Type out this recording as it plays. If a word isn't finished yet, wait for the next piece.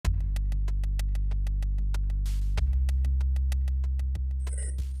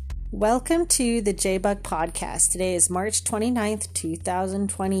Welcome to the J-Bug Podcast. Today is March 29th,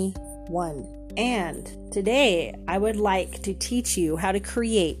 2021. And today I would like to teach you how to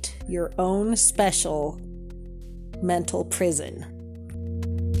create your own special mental prison.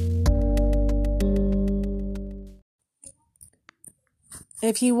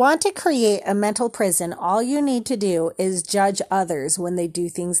 If you want to create a mental prison, all you need to do is judge others when they do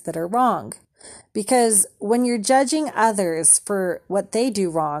things that are wrong. Because when you're judging others for what they do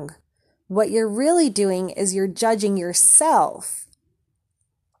wrong, what you're really doing is you're judging yourself.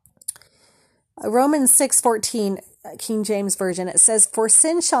 Romans 6:14, King James Version, it says, "For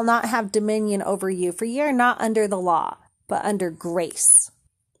sin shall not have dominion over you, for ye are not under the law, but under grace."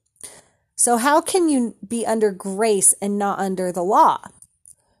 So how can you be under grace and not under the law?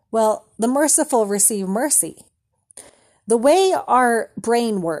 Well, the merciful receive mercy. The way our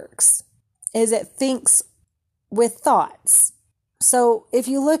brain works is it thinks with thoughts. So if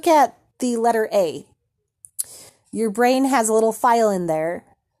you look at the letter A, your brain has a little file in there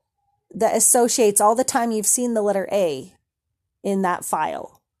that associates all the time you've seen the letter A in that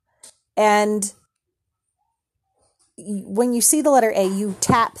file. And when you see the letter A, you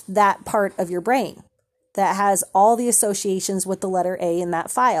tap that part of your brain that has all the associations with the letter A in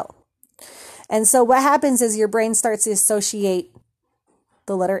that file. And so what happens is your brain starts to associate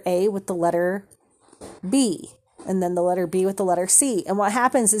the letter A with the letter B, and then the letter B with the letter C. And what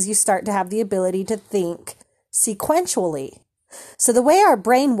happens is you start to have the ability to think sequentially. So the way our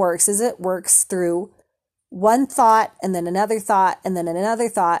brain works is it works through one thought and then another thought and then another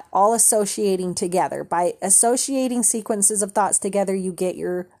thought, all associating together. By associating sequences of thoughts together, you get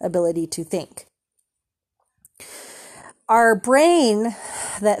your ability to think. Our brain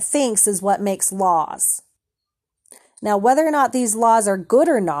that thinks is what makes laws. Now, whether or not these laws are good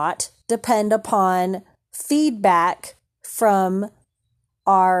or not depend upon feedback from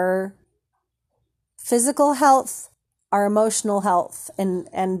our physical health, our emotional health,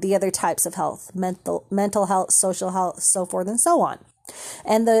 and the other types of health, mental health, social health, so forth and so on.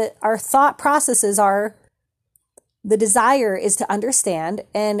 And our thought processes are, the desire is to understand,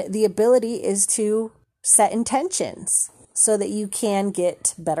 and the ability is to set intentions so that you can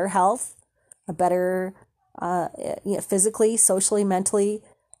get better health, a better physically, socially, mentally,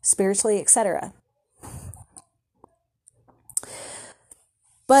 spiritually, etc.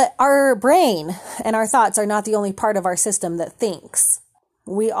 But our brain and our thoughts are not the only part of our system that thinks.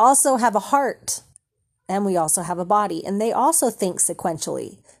 We also have a heart and we also have a body, and they also think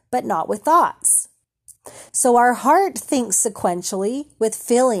sequentially, but not with thoughts. So our heart thinks sequentially with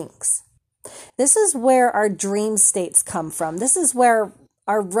feelings. This is where our dream states come from. This is where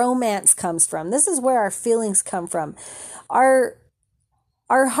our romance comes from. This is where our feelings come from. Our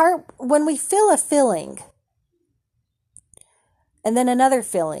heart, when we feel a feeling, and then another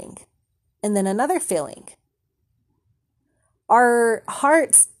feeling, and then another feeling, our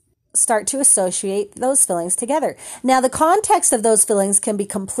hearts start to associate those feelings together. Now, the context of those feelings can be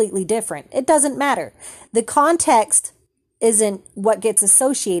completely different. It doesn't matter. The context isn't what gets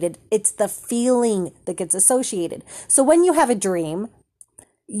associated. It's the feeling that gets associated. So when you have a dream,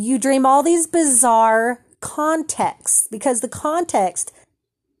 you dream all these bizarre contexts, because the context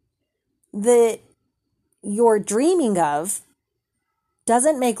that you're dreaming of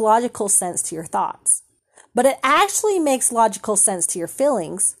doesn't make logical sense to your thoughts. But it actually makes logical sense to your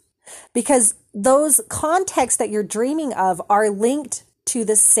feelings, because those contexts that you're dreaming of are linked to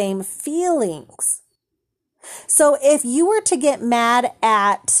the same feelings. So if you were to get mad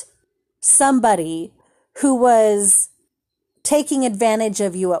at somebody who was taking advantage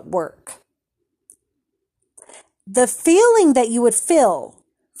of you at work, the feeling that you would feel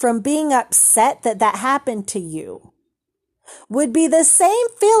from being upset that that happened to you would be the same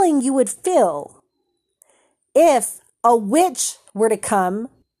feeling you would feel if a witch were to come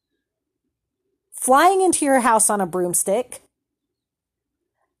flying into your house on a broomstick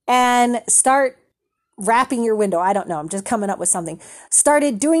and start wrapping your window. I don't know. I'm just coming up with something.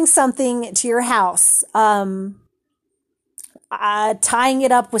 Started doing something to your house, tying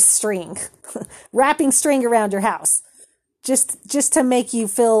it up with string, wrapping string around your house, just to make you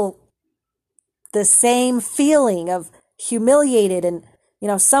feel the same feeling of humiliated, and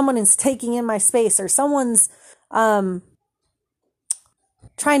someone is taking in my space, or someone's trying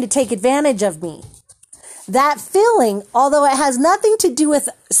to take advantage of me. That feeling, although it has nothing to do with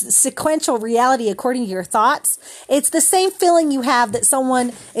sequential reality according to your thoughts, it's the same feeling you have that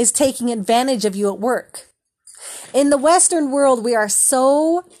someone is taking advantage of you at work. In the Western world, we are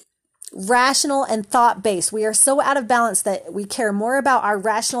so rational and thought-based. We are so out of balance that we care more about our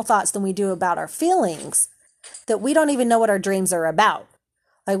rational thoughts than we do about our feelings, that we don't even know what our dreams are about.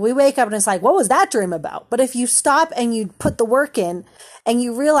 Like we wake up and it's like, what was that dream about? But if you stop and you put the work in and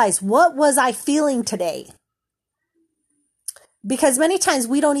you realize, what was I feeling today? Because many times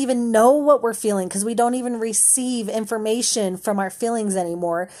we don't even know what we're feeling because we don't even receive information from our feelings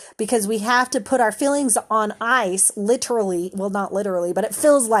anymore because we have to put our feelings on ice, literally. Well, not literally, but it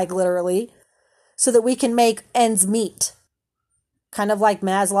feels like literally, so that we can make ends meet. Kind of like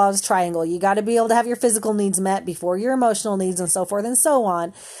Maslow's triangle. You got to be able to have your physical needs met before your emotional needs and so forth and so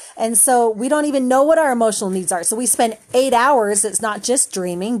on. And so we don't even know what our emotional needs are. So we spend 8 hours. It's not just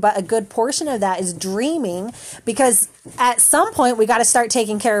dreaming, but a good portion of that is dreaming because at some point we got to start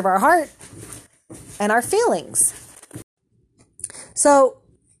taking care of our heart and our feelings. So,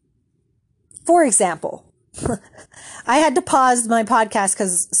 for example, I had to pause my podcast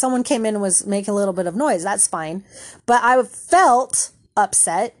because someone came in and was making a little bit of noise. That's fine. But I felt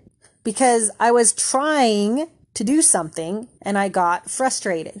upset because I was trying to do something and I got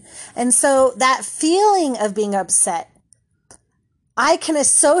frustrated. And so that feeling of being upset, I can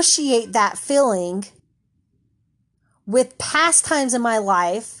associate that feeling with past times in my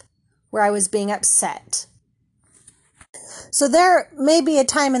life where I was being upset. So there may be a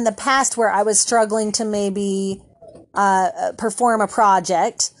time in the past where I was struggling to maybe perform a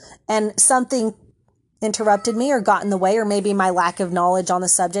project and something interrupted me or got in the way, or maybe my lack of knowledge on the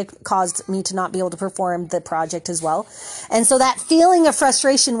subject caused me to not be able to perform the project as well. And so that feeling of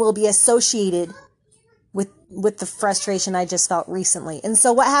frustration will be associated with the frustration I just felt recently. And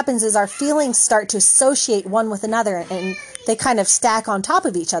so what happens is our feelings start to associate one with another and they kind of stack on top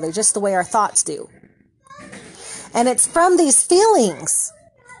of each other, just the way our thoughts do. And it's from these feelings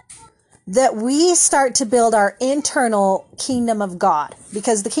that we start to build our internal kingdom of God,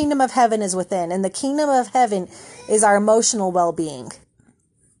 because the kingdom of heaven is within, and the kingdom of heaven is our emotional well-being,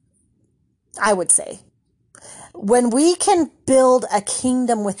 I would say. When we can build a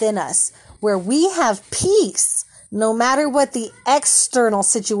kingdom within us where we have peace, no matter what the external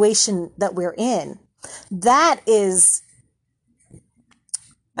situation that we're in, that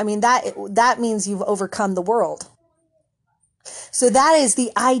means you've overcome the world. So that is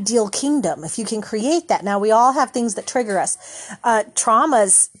the ideal kingdom, if you can create that. Now, we all have things that trigger us.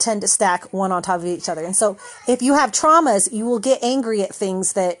 Traumas tend to stack one on top of each other. And so if you have traumas, you will get angry at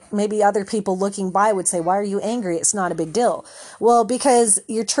things that maybe other people looking by would say, why are you angry? It's not a big deal. Well, because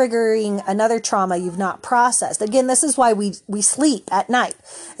you're triggering another trauma you've not processed. Again, this is why we sleep at night,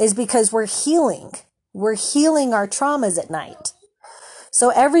 is because we're healing. We're healing our traumas at night. So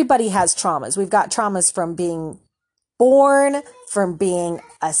everybody has traumas. We've got traumas from being born, from being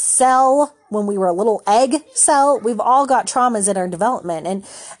a cell, when we were a little egg cell. We've all got traumas in our development.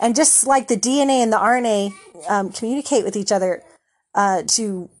 And just like the DNA and the RNA communicate with each other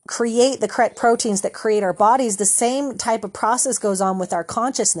to create the correct proteins that create our bodies, the same type of process goes on with our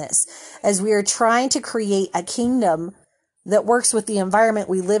consciousness as we are trying to create a kingdom that works with the environment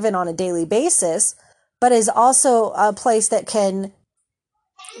we live in on a daily basis, but is also a place that can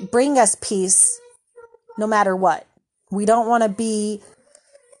bring us peace no matter what. We don't want to be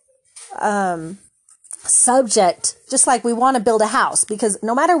subject, just like we want to build a house, because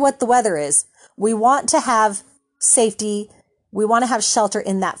no matter what the weather is, we want to have safety. We want to have shelter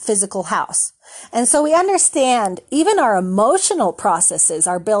in that physical house. And so we understand even our emotional processes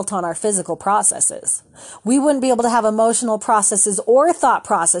are built on our physical processes. We wouldn't be able to have emotional processes or thought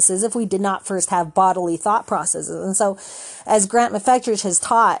processes if we did not first have bodily thought processes. And so as Grant McFettridge has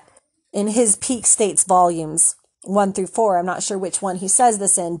taught in his Peak States volumes 1-4, I'm not sure which one he says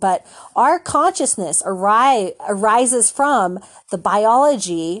this in, but our consciousness arises from the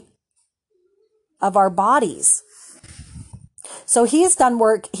biology of our bodies. So he's done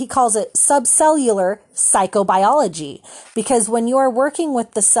work, he calls it subcellular psychobiology, because when you're working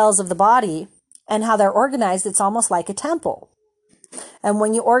with the cells of the body and how they're organized, it's almost like a temple. And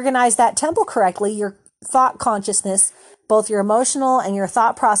when you organize that temple correctly, your thought consciousness, both your emotional and your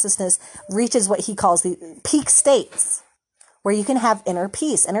thought processness, reaches what he calls the peak states, where you can have inner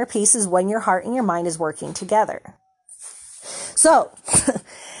peace. Inner peace is when your heart and your mind is working together. So,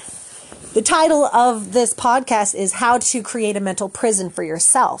 the title of this podcast is How to Create a Mental Prison for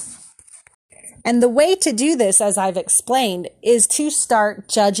Yourself. And the way to do this, as I've explained, is to start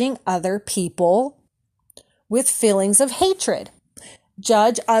judging other people with feelings of hatred.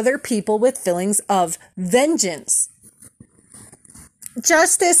 Judge other people with feelings of vengeance.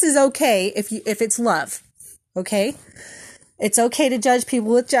 Justice is okay if it's love, okay? It's okay to judge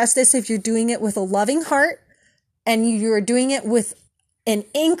people with justice if you're doing it with a loving heart and you're doing it with an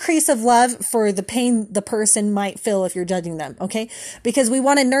increase of love for the pain the person might feel if you're judging them, okay? Because we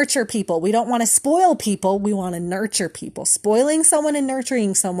want to nurture people. We don't want to spoil people. We want to nurture people. Spoiling someone and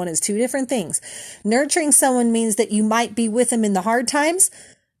nurturing someone is two different things. Nurturing someone means that you might be with them in the hard times,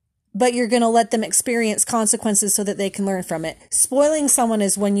 but you're going to let them experience consequences so that they can learn from it. Spoiling someone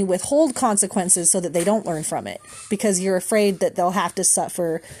is when you withhold consequences so that they don't learn from it, because you're afraid that they'll have to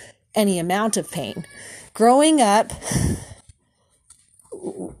suffer any amount of pain. Growing up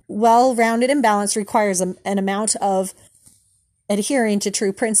well-rounded and balanced requires an amount of adhering to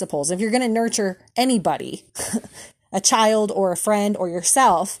true principles. If you're going to nurture anybody, a child or a friend or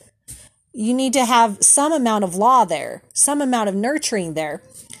yourself, you need to have some amount of law there, some amount of nurturing there,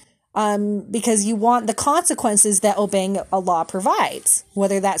 because you want the consequences that obeying a law provides,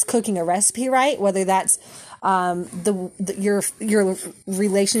 whether that's cooking a recipe right, whether that's your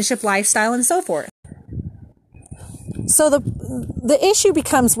relationship lifestyle and so forth. So the issue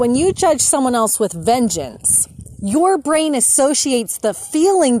becomes when you judge someone else with vengeance, your brain associates the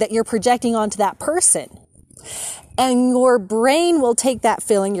feeling that you're projecting onto that person. And your brain will take that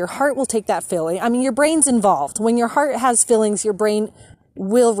feeling, your heart will take that feeling. I mean, your brain's involved. When your heart has feelings, your brain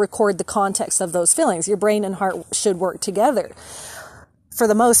will record the context of those feelings. Your brain and heart should work together for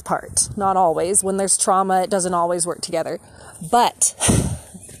the most part. Not always. When there's trauma, it doesn't always work together. But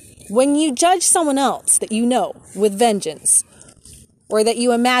when you judge someone else that you know with vengeance, or that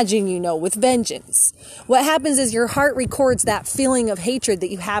you imagine you know with vengeance, what happens is your heart records that feeling of hatred that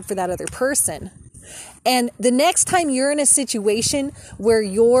you have for that other person. And the next time you're in a situation where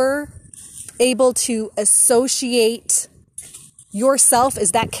you're able to associate yourself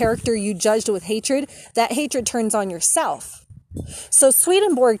as that character you judged with hatred, that hatred turns on yourself. So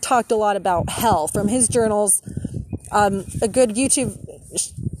Swedenborg talked a lot about hell from his journals. A good YouTube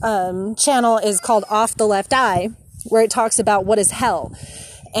channel is called Off the Left Eye, where it talks about what is hell.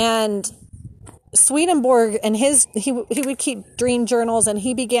 And Swedenborg and he would keep dream journals, and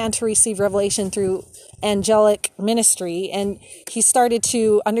he began to receive revelation through angelic ministry, and he started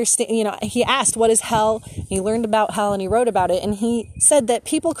to understand, he asked, what is hell? He learned about hell and he wrote about it, and he said that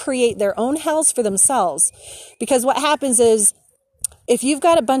people create their own hells for themselves, because what happens is, if you've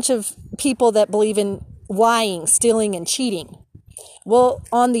got a bunch of people that believe in lying, stealing, and cheating, well,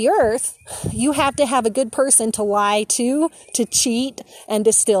 on the earth, you have to have a good person to lie to cheat, and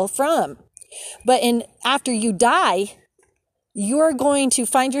to steal from. But after you die, you're going to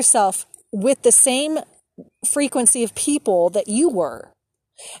find yourself with the same frequency of people that you were.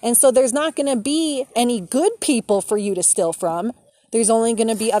 And so there's not going to be any good people for you to steal from. There's only going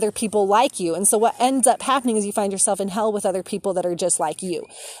to be other people like you. And so what ends up happening is you find yourself in hell with other people that are just like you.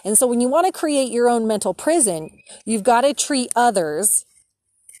 And so when you want to create your own mental prison, you've got to treat others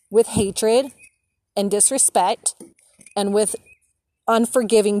with hatred and disrespect and with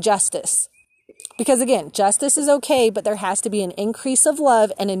unforgiving justice. Because again, justice is okay, but there has to be an increase of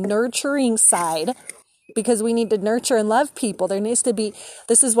love and a nurturing side, because we need to nurture and love people. There needs to be,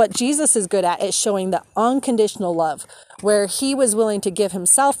 this is what Jesus is good at showing the unconditional love, where he was willing to give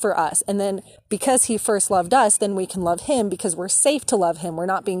himself for us. And then because he first loved us, then we can love him because we're safe to love him. We're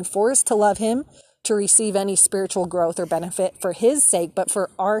not being forced to love him to receive any spiritual growth or benefit for his sake, but for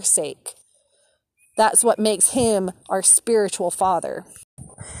our sake. That's what makes him our spiritual father.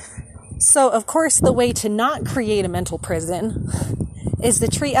 So, of course, the way to not create a mental prison is to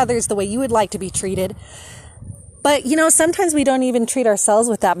treat others the way you would like to be treated. But, sometimes we don't even treat ourselves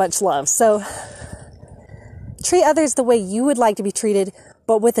with that much love. So, treat others the way you would like to be treated,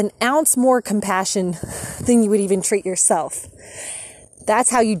 but with an ounce more compassion than you would even treat yourself.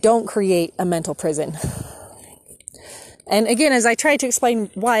 That's how you don't create a mental prison. And again, as I try to explain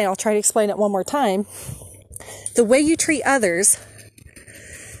why, I'll try to explain it one more time. The way you treat others,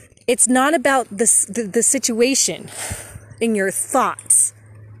 it's not about the situation in your thoughts.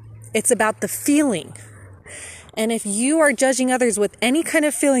 It's about the feeling. And if you are judging others with any kind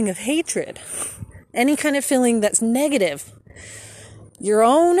of feeling of hatred, any kind of feeling that's negative, your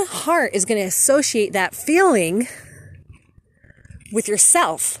own heart is going to associate that feeling with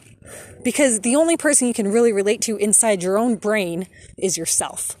yourself. Because the only person you can really relate to inside your own brain is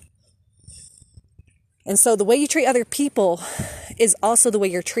yourself. And so the way you treat other people is also the way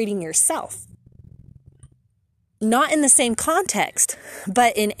you're treating yourself. Not in the same context,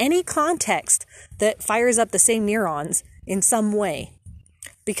 but in any context that fires up the same neurons in some way,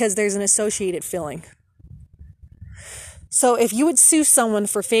 because there's an associated feeling. So if you would sue someone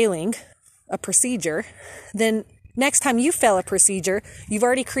for failing a procedure, then next time you fail a procedure, you've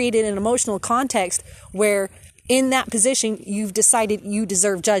already created an emotional context where in that position, you've decided you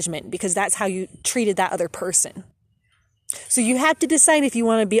deserve judgment because that's how you treated that other person. So you have to decide if you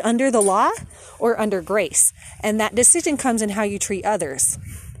want to be under the law or under grace. And that decision comes in how you treat others.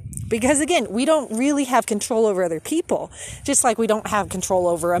 Because again, we don't really have control over other people, just like we don't have control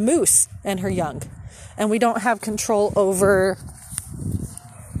over a moose and her young. And we don't have control over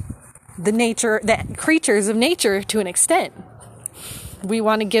the creatures of nature to an extent. We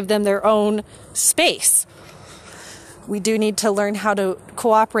want to give them their own space. We do need to learn how to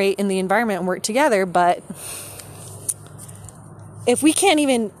cooperate in the environment and work together, but if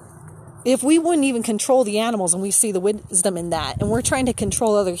we wouldn't even control the animals, and we see the wisdom in that, and we're trying to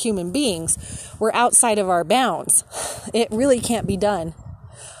control other human beings, we're outside of our bounds. It really can't be done.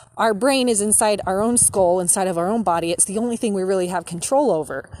 Our brain is inside our own skull, inside of our own body. It's the only thing we really have control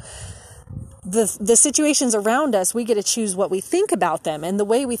over. The situations around us, we get to choose what we think about them, and the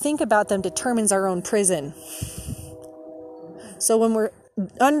way we think about them determines our own prison. So when we're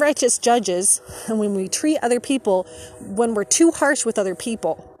unrighteous judges, and when we treat other people, when we're too harsh with other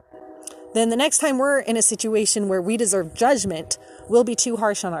people, then the next time we're in a situation where we deserve judgment, we'll be too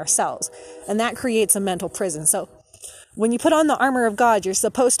harsh on ourselves. And that creates a mental prison. So when you put on the armor of God, you're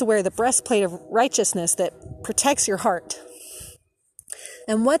supposed to wear the breastplate of righteousness that protects your heart.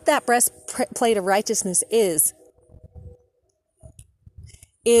 And what that breastplate of righteousness is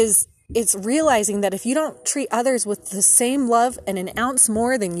it's realizing that if you don't treat others with the same love and an ounce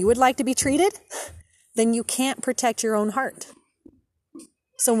more than you would like to be treated, then you can't protect your own heart.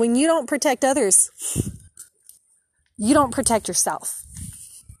 So when you don't protect others, you don't protect yourself.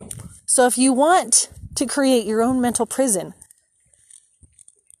 So if you want to create your own mental prison,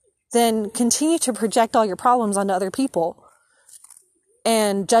 then continue to project all your problems onto other people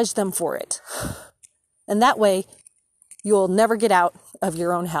and judge them for it. And that way, you'll never get out of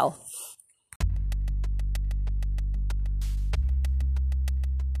your own hell.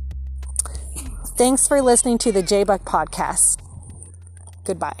 Thanks for listening to the J-Buck Podcast.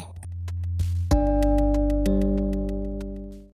 Goodbye.